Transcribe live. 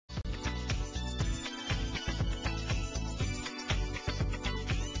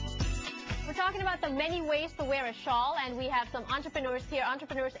talking about the many ways to wear a shawl, and we have some entrepreneurs here,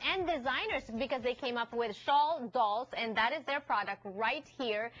 entrepreneurs and designers, because they came up with shawl dolls, and that is their product right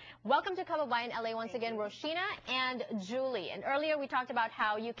here. Welcome to Kababayan, LA, once again, Roshina and Julie. And earlier we talked about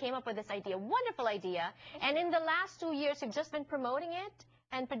how you came up with this idea, wonderful idea, and in the last 2 years you've just been promoting it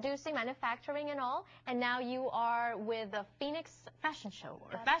and producing, manufacturing and all, and now you are with the Phoenix Fashion Show, or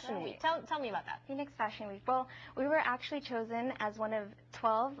That's Fashion right. Week. Tell me about that. Phoenix Fashion Week. Well, we were actually chosen as one of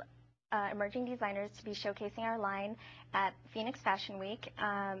 12 emerging designers to be showcasing our line at Phoenix Fashion Week,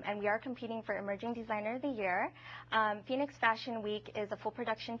 and we are competing for Emerging Designer of the Year. Phoenix Fashion Week is a full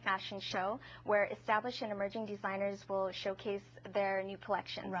production fashion show where established and emerging designers will showcase their new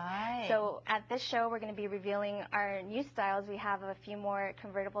collections. Right. So at this show, we're going to be revealing our new styles. We have a few more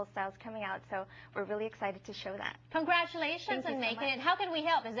convertible styles coming out, so we're really excited to show that. Congratulations on making it. How can we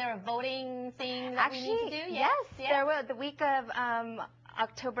help? Is there a voting thing that we need to do? Yes. There will. The week of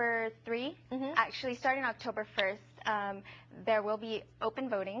October 3, actually starting October 1st, there will be open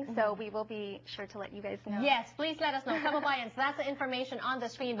voting, so we will be sure to let you guys know. Yes, please let us know. Kababayans, that's the information on the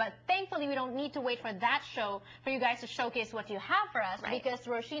screen, but thankfully we don't need to wait for that show for you guys to showcase what you have for us, because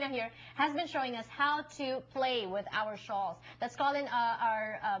Roshina here has been showing us how to play with our shawls. Let's call in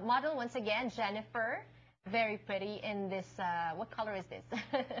our model once again, Jennifer. Very pretty in this, what color is this?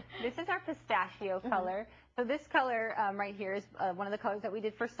 This is our pistachio color. So this color right here is one of the colors that we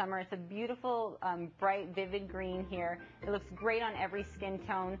did for summer. It's a beautiful, bright, vivid green here. It looks great on every skin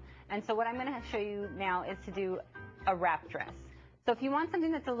tone. And so what I'm going to show you now is to do a wrap dress. So if you want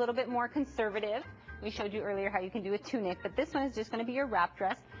something that's a little bit more conservative, we showed you earlier how you can do a tunic, but this one is just going to be your wrap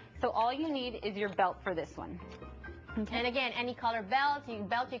dress. So all you need is your belt for this one. Okay. And again, any color belt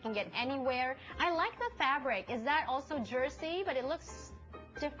you can get anywhere. I like the fabric. Is that also jersey? But it looks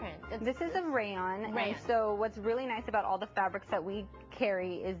different. This is a rayon, and so what's really nice about all the fabrics that we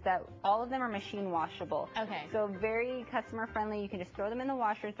carry is that all of them are machine washable. Okay. So very customer friendly. You can just throw them in the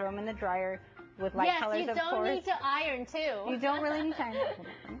washer, throw them in the dryer with light colors, of course. Yes, you don't need to iron too. You don't really need to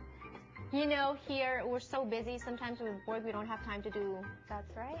iron. You know, here we're so busy. Sometimes with work we don't have time to do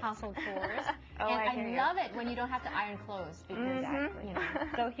household chores. Oh, and I love it when you don't have to iron clothes because you know.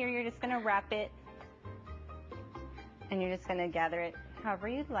 So here you're just going to wrap it, and you're just going to gather it however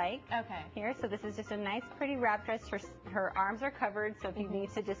you'd like. Okay. Here, so this is just a nice, pretty wrap dress. Her arms are covered, so if you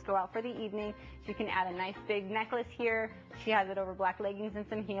need to just go out for the evening, you can add a nice big necklace here. She has it over black leggings and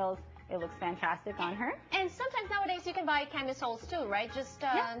some heels. It looks fantastic on her. And sometimes nowadays you can buy camisoles too, right? Just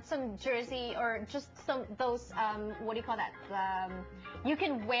some jersey or just some those what do you call that? You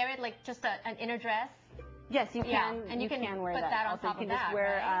can wear it like just an inner dress. Yes, you can. Yeah, and you can wear put that on also, top you can of just that,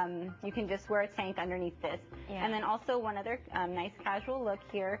 wear, right? You can just wear a tank underneath this. Yeah. And then also one other nice casual look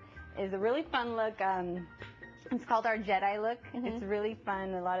here is a really fun look. It's called our Jedi look. It's really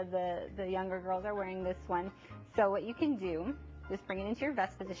fun. A lot of the younger girls are wearing this one. So what you can do, just bring it into your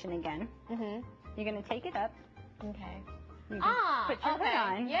vest position again. You're going to take it up. Okay. You can put your hood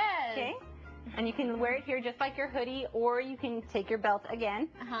on. Yes. Okay. And you can wear it here just like your hoodie, or you can take your belt again.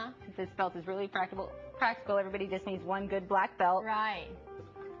 This belt is really practical. Everybody just needs one good black belt. Right.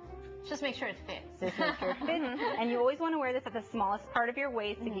 Just make sure it fits. Just make sure it fits. And you always want to wear this at the smallest part of your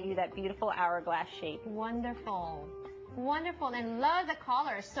waist to give you that beautiful hourglass shape. Wonderful. Wonderful. And love the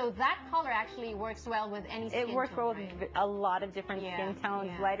color. So that color actually works well with any skin tone. It works well with a lot of different skin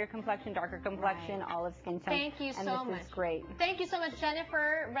tones, lighter complexion, darker complexion, all of skin tones. Thank you so much. And this is great. Thank you so much,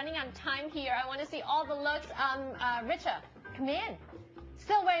 Jennifer. Running out of time here. I want to see all the looks. Richa, come in.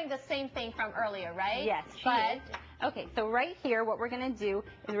 Still wearing the same thing from earlier, right? Yes, she is. Okay, so right here, what we're going to do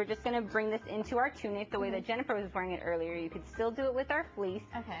is we're just going to bring this into our tunic the way that Jennifer was wearing it earlier. You could still do it with our fleece.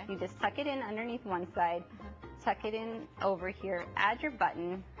 Okay. You just tuck it in underneath one side, tuck it in over here, add your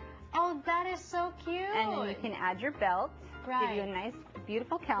button. Oh, that is so cute. And then you can add your belt. Give you a nice,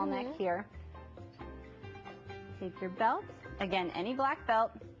 beautiful cowl neck here. Take your belt. Again, any black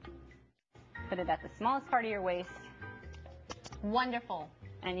belt. Put it at the smallest part of your waist. Wonderful.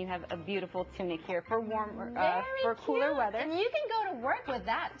 And you have a beautiful tunic here for warm, for cute. cooler weather. And you can go to work with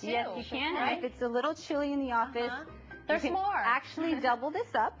that too. Yes, you can. Right? And if it's a little chilly in the office, there's you can more. Actually double this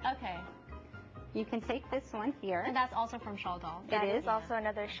up. Okay. You can take this one here. And that's also from Shawl Doll. It is also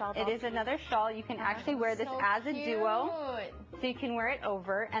another shawl doll. It is another shawl. You can actually wear this as a duo. So you can wear it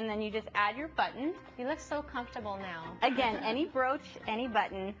over, and then you just add your button. You look so comfortable now. Again, any brooch, any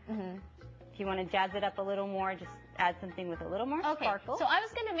button. you want to jazz it up a little more, just add something with a little more sparkle. So I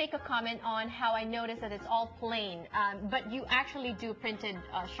was going to make a comment on how I noticed that it's all plain, but you actually do printed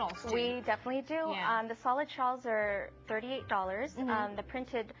shawls too. We definitely do. Yeah. The solid shawls are $38. The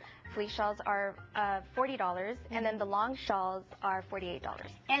printed fleece shawls are $40, and then the long shawls are $48.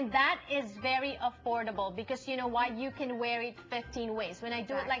 And that is very affordable because you know why? You can wear it 15 ways. When I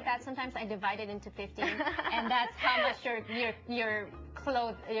do it like that, sometimes I divide it into 15, and that's how much your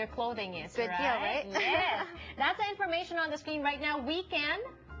clothing is. Good deal, right? Yes. That's the information on the screen right now. We can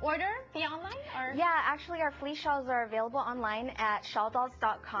order via online, or? Yeah, actually our fleece shawls are available online at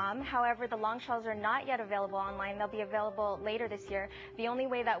shawldolls.com. However, the long shawls are not yet available online. They'll be available later this year. The only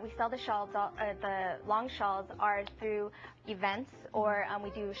way that we sell the long shawls are through events, or we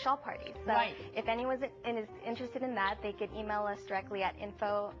do shawl parties. So if anyone is interested in that, they could email us directly at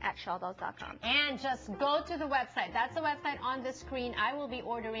info@shawldolls.com. And just go to the website. That's the website on the screen. I will be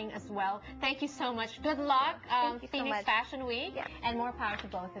ordering as well. Thank you so much. Good luck, Phoenix Fashion Week, and more power to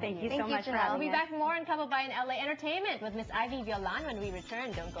both of you. Thank you so much for having us. We'll be back more on Kababayan LA Entertainment with Miss Ivy Violan when we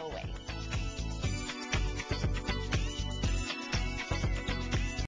return. Don't go away.